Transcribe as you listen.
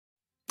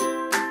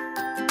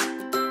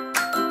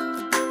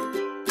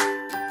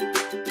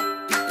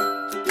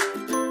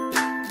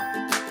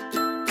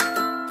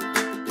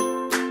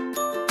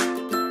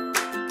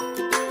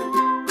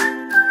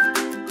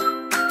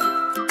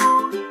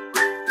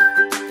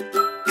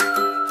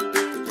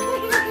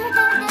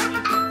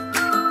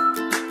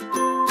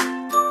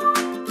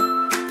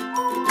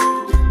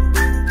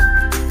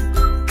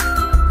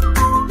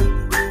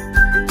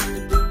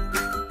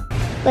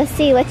Let's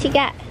see what you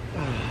got.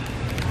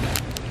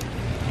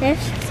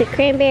 It's a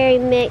cranberry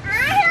mix.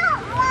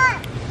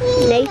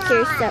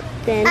 Nature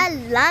something. I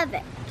love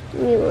it.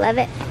 You love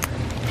it?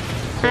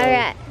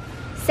 Alright.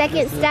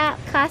 Second stop,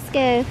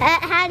 Costco.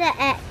 Had an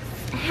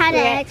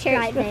X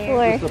right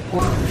there.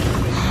 Before.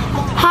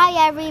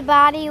 Hi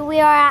everybody,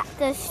 we are at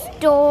the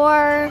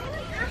store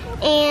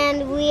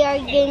and we are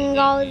getting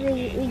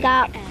we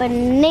got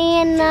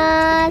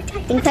bananas.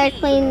 And Claire's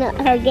playing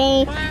her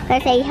game. Claire,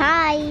 say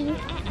hi.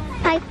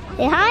 Hi.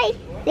 Say hi.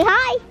 Say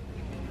hi.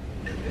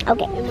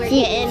 Okay,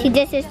 she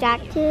just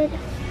distracted.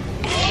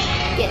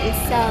 Getting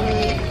some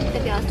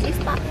of y'all's juice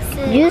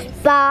boxes. Juice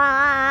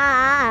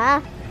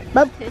box.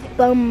 Bum,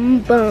 bum,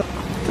 bum.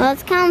 Well,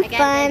 it's kind of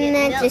fun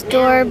at the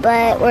store,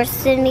 but we're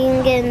sitting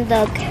in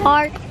the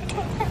cart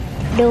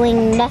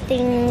doing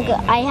nothing.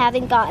 I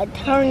haven't got a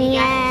turn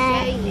yet.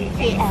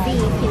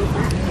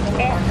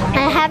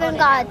 I haven't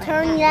got a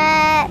turn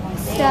yet.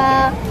 So,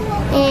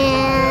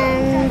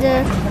 and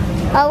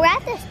we're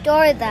at the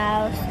store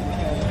though.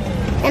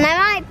 And I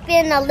might have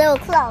been a little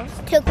close.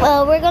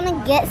 We're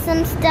gonna get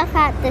some stuff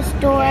at the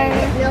store.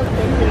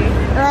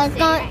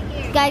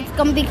 Guys, it's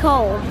gonna be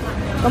cold.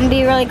 It's gonna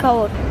be really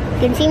cold.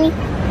 Can you see me?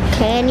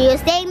 Can you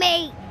see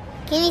me?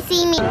 Can you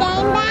see me?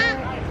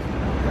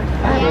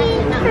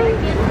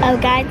 Oh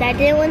guys, I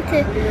didn't want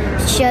to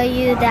show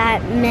you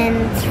that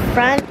man's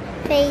front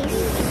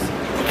face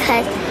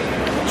because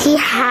he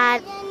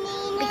had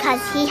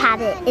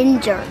it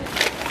injured.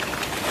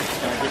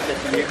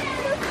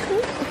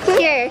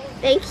 Sure,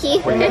 thank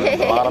you.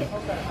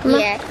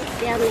 Yeah.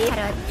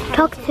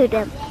 Talk to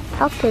them.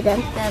 Talk to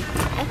them.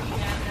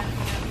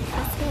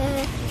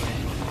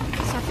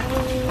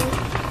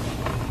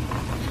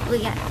 We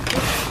got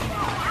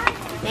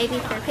maybe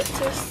for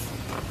pictures.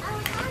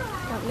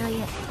 Don't know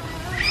yet.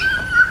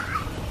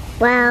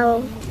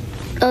 Wow.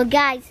 Oh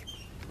guys,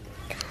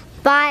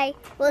 bye.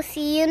 We'll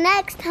see you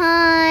next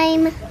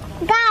time.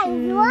 Guys,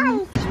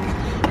 what?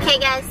 Okay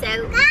guys, so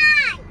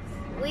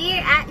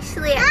we're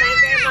actually at my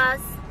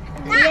grandma's.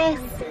 Yes.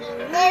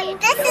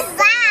 This is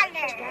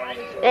louder.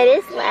 It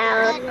is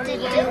loud.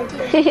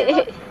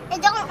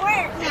 It don't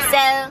work now.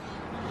 So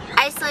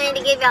I just wanted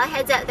to give y'all a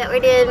heads up that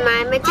we're doing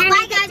my maternity.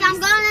 Bye guys, I'm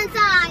going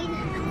inside.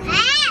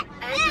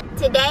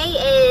 Today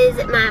is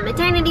my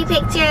maternity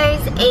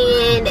pictures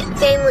and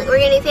family. We're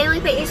gonna do family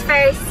pictures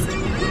first,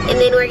 and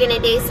then we're gonna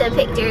do some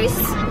pictures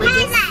with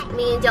just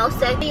me and Joel.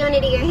 So, do you want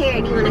to do your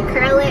hair? Do you want to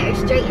curl it or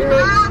straighten it?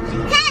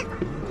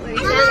 We're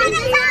trying to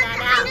figure that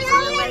out.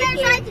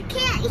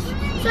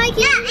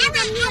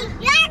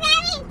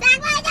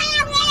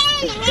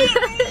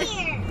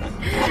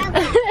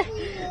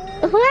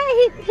 What?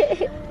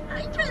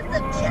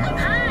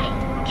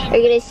 Are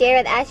you gonna share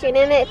with Asher and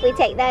Emma if we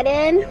take that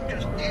in?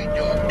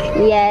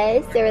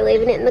 Yes, so we're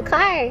leaving it in the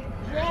car.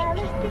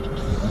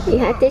 You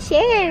have to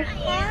share.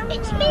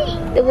 It's me.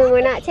 When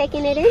we're not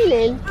taking it in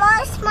then.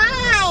 Well, it's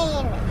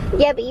mine.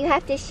 Yeah, but you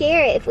have to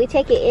share it if we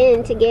take it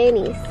in to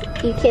Ganny's.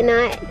 You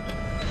cannot.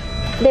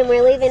 Then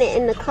we're leaving it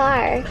in the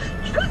car.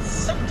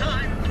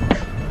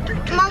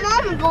 My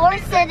mom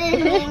bored said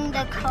it in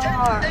the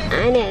car.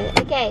 I know.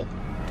 Okay.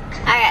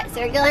 Alright,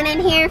 so we're going in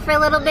here for a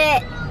little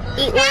bit.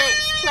 Eat lunch,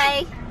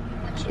 play.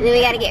 And then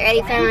we gotta get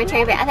ready for our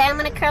return. But I think I'm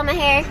gonna curl my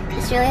hair.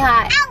 It's really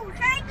hot.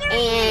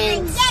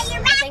 And I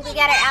think we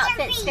got our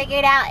outfits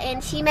figured out.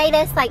 And she made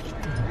us like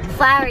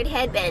flowered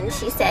headbands,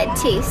 she said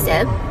too.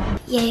 So,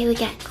 yay, we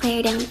got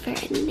Claire down for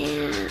a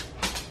nap.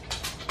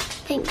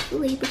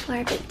 Thankfully, before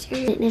our picture. I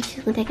didn't know if she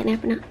was gonna take a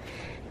nap or not.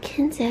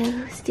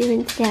 Kenzo's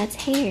doing Dad's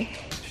hair.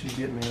 She's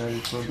getting me ready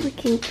for the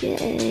looking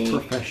good.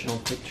 Professional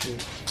picture.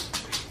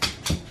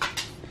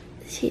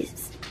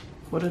 She's.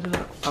 What is it?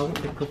 I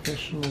want the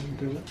professional to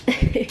do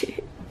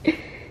it.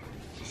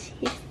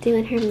 She's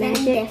doing her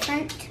magic.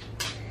 Different.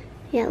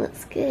 Yeah, it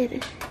looks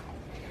good.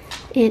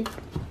 And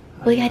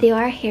we gotta do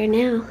our hair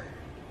now.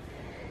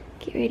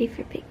 Get ready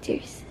for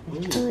pictures.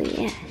 Ooh, oh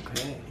yeah.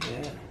 Okay,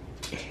 yeah.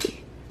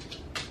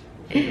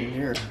 In the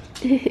mirror.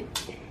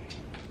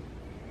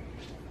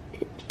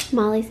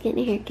 Molly's getting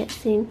a haircut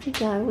soon. So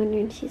y'all are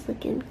wondering, she's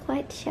looking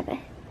quite shabby.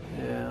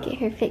 Yeah. Get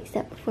her fixed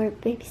up before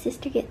baby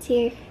sister gets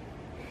here.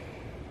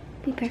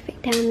 Be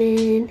perfect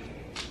timing.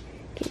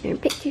 Getting our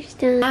pictures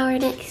done. Hour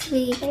next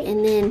week,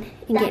 and then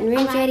getting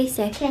rooms ready.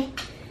 So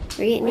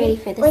we're getting ready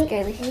for this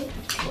girly.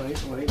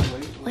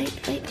 Wait.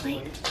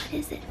 What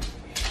is it?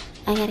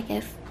 I gotta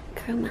go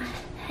curl my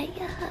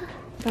hair.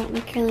 Brought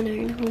my curling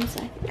iron home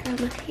so I can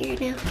curl my hair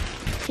now.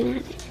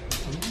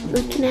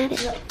 Looking at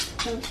it.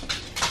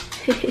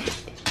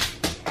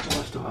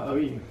 I still owe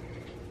you.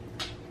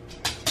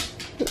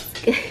 It's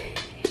good.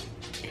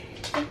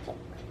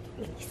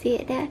 You see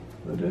it, Dad?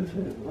 What is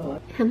it? Well,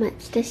 how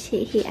much does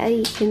he owe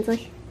you,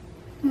 Kinsley?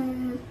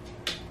 $10.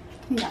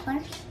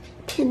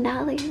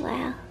 $10,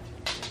 wow.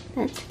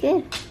 That's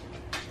good.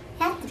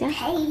 Have to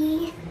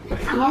pay.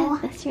 Yeah,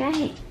 that's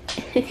right.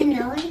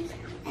 $10.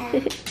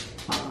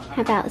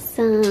 How about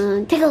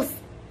some tickles?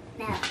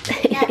 No.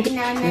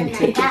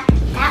 That.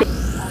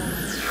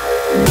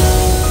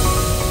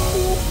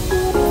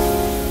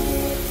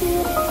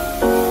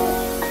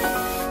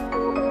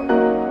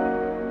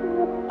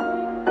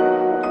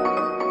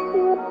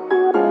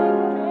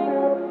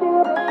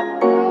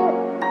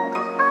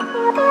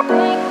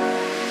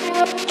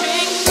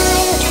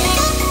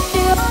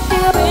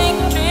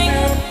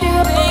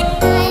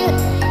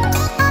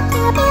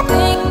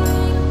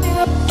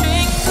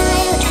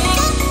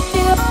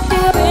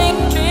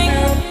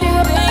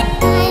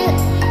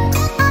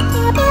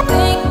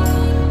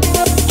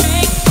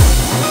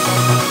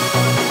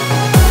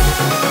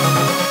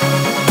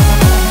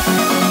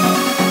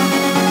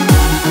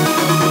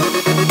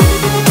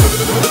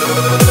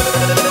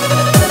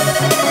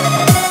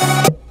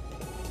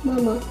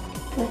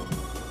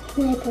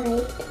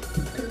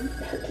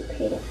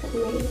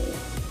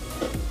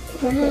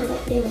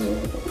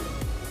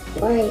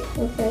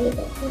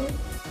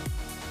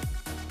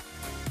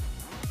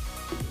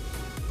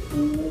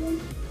 Ooh,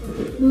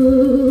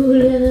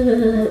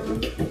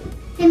 look.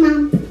 Hey,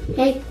 Mom.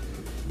 Hey.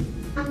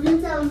 I'm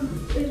doing some.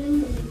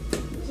 Ooh,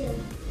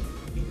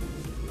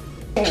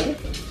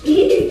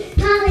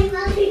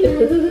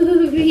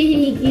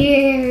 pretty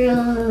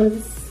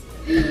girls.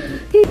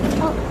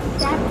 Oh,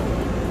 that's.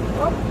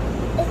 Oh,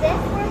 is that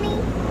for me?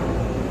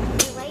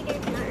 Later,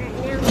 not right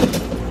now.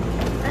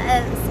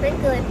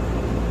 Sprinkling.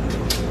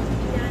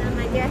 Down on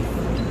my dress.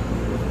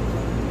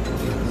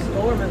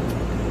 Storming.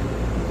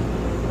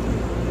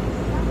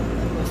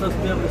 I'm supposed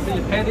to be able to see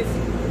your panties.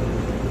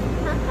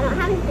 Huh? I don't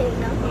have anything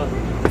though. Oh.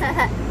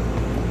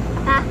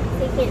 Ah,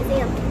 so you can't see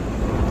them.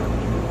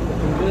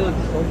 Looking good.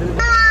 So good.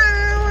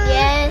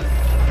 Yes.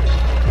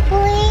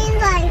 Please,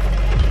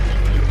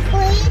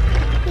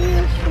 you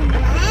swim.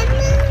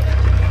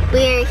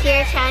 We're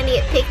here trying to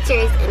get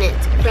pictures and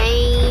it's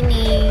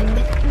raining.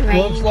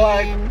 Looks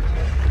like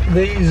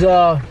these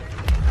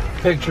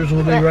pictures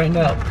will be rained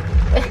out.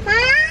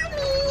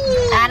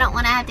 I don't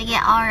want to have to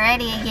get all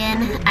ready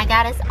again. I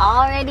got us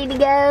all ready to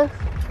go.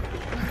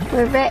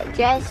 We're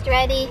dressed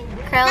ready,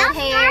 curled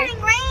hair,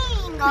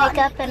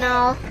 makeup and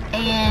all,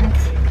 and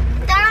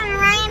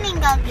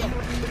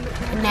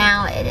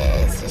now it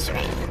is just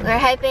raining. We're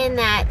hoping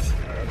that,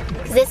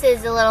 because this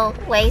is a little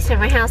ways from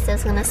our house, so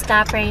it's going to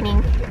stop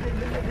raining.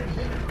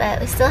 But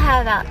we still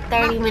have about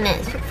 30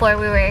 minutes before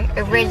we were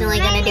originally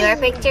going to do our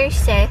pictures,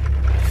 so I'm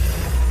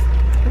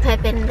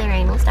hoping the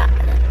rain will stop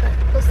by then, but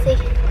we'll see.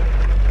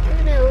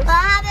 Who knows? What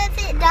happens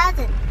if it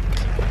doesn't?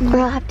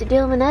 We'll have to do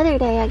them another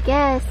day, I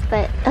guess,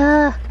 but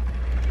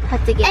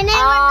have to get And then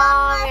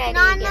all we're ready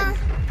going with Nana.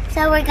 So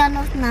we're going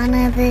with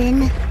Nana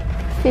then.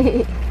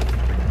 again.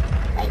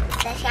 Wait,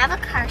 does she have a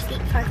car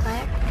seat for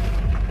Claire?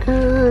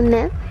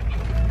 No.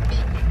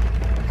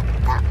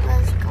 That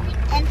was going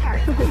in her.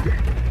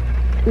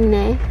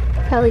 No.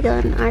 Probably go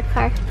in our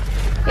car.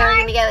 Yeah, we're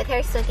gonna go with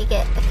her so we can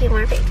get a few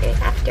more pictures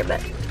after,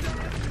 but.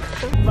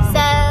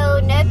 So,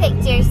 no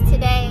pictures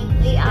today.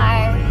 We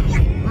are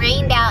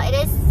rained out. It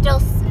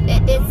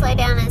did slow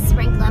down and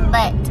sprinkling,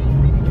 but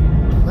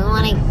we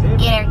want to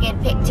get our good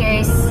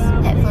pictures,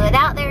 hopefully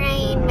without the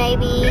rain,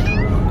 maybe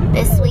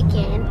this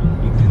weekend.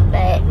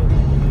 But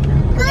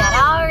we got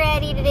all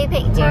ready to do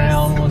pictures.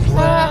 Ground was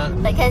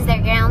wet. Because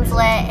their ground's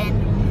wet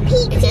and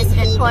it's just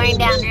been pouring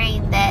down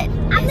rain that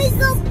I'm is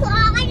gonna go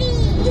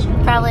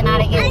potty. probably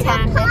not a good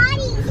time to.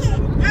 Potty.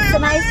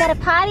 Somebody's got a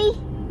potty?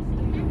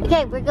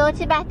 Okay, we're going to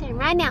the bathroom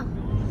right now.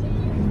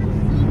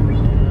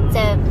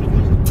 So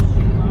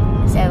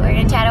we're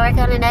gonna try to work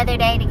on another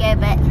day to go,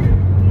 but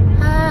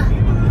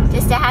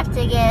just to have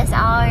to get us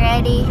all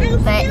ready.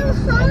 But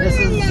And this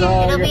is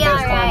It'll your be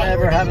first time alright.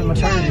 ever having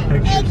maternity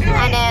pictures.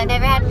 I know,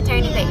 never had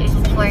maternity pictures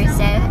before,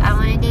 so I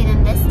want to do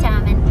them this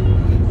time and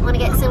want to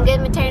get some good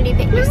maternity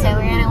pictures. So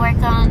we're gonna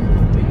work on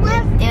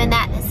doing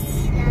that this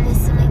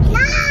weekend.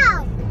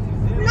 No!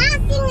 Not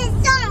sing the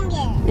song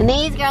yet. And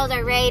these girls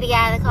are ready to get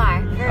out of the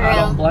car. For I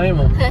don't real. blame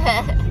them.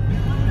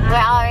 We're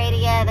all ready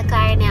to get out of the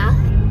car now.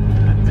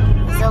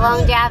 It's a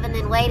long drive and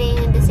then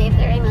waiting to see if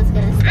the rain was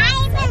gonna stop. I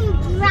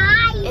even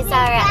driving. It's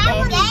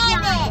alright, babe.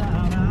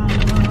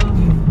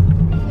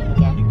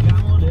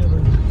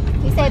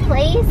 You said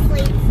please?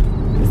 Please.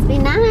 Just be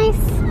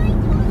nice.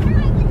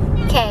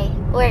 Okay,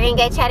 we're gonna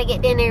go try to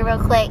get dinner real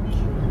quick.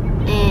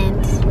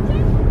 And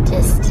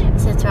just,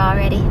 since we're all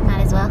ready,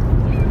 might as well.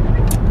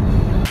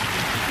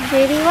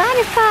 Pretty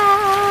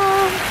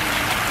waterfall.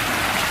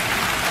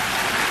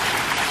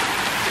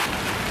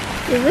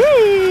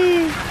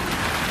 Woo!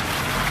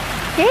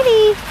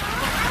 Pretty.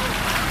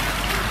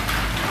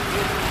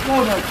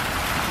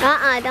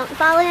 Don't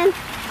fall in.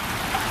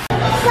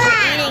 We're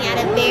eating at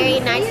a very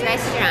nice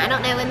restaurant. I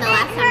don't know when the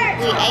last time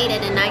we ate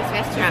at a nice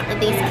restaurant with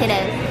these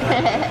kiddos.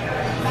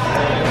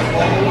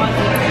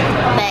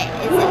 But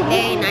it's a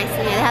very nice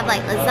thing. They have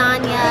like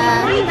lasagna,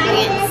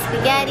 and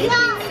spaghetti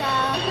pizza,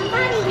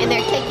 and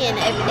they're cooking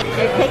everything.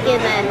 They're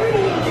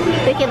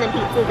cooking the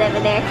pizzas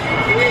over there.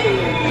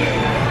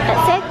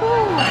 That's so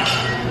cool.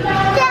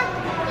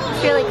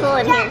 It's really cool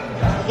in here.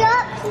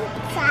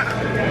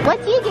 What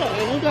you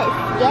getting? You get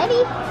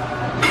spaghetti?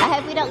 I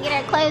hope we don't get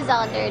our clothes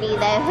all dirty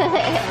though.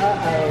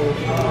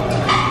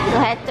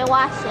 We'll have to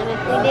wash them if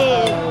we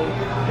do.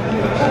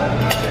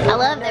 I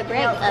love the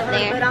brick up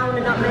there.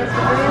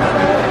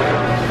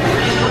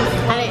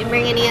 I didn't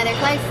bring any other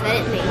clothes because I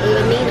didn't think we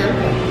would need them.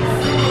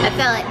 I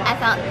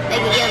felt they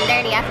could get them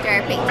dirty after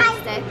our pictures,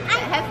 so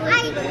hopefully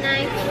we keep them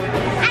nice.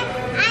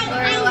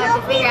 Or we'll have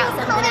to figure out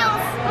something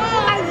else.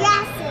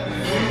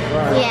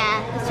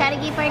 Yeah, let's try to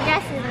keep our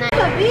dresses nice.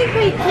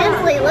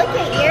 Kinsley, look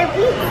at your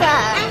pizza.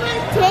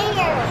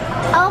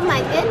 Oh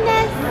my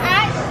goodness.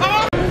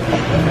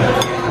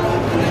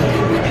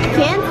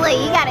 Kinsley,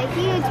 you got a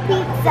huge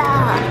pizza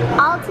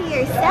all to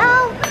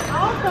yourself.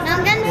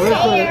 I'm gonna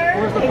share.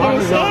 Where's the You're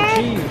gonna share?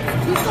 cheese?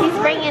 She's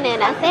bringing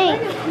it, I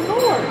think.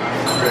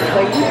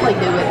 They usually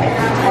do it.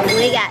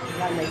 We got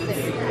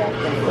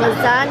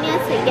lasagna,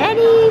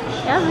 spaghetti,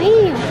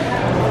 yummy.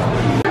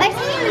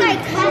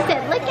 She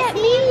said, look at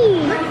me.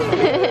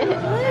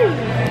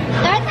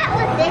 Start that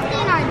with this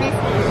one or this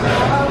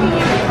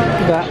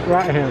one?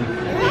 right hand.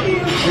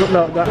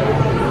 No, that.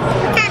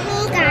 Look at me,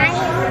 guys.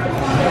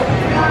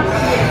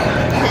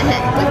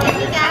 Look at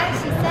you guys,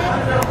 she said.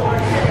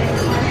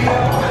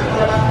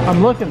 I'm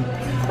looking.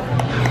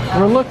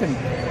 We're looking.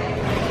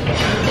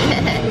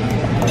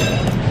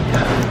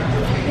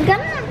 I'm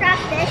gonna grab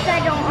this so I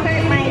don't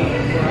hurt my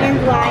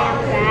hands while I'm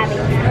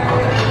grabbing.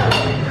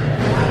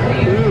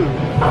 Ooh.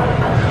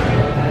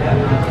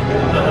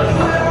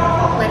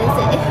 What is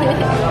it?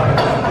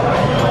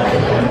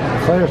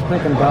 Claire's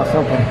thinking about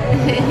something.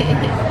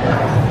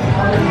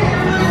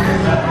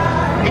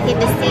 I can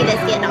just see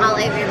this getting all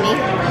over me.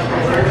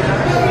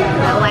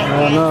 The white Oh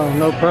dress. no,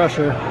 no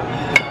pressure.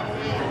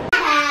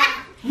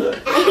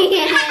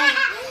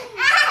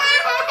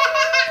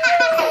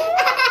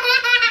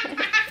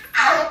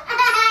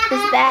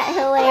 Is that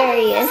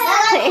hilarious,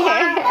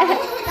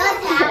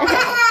 Claire?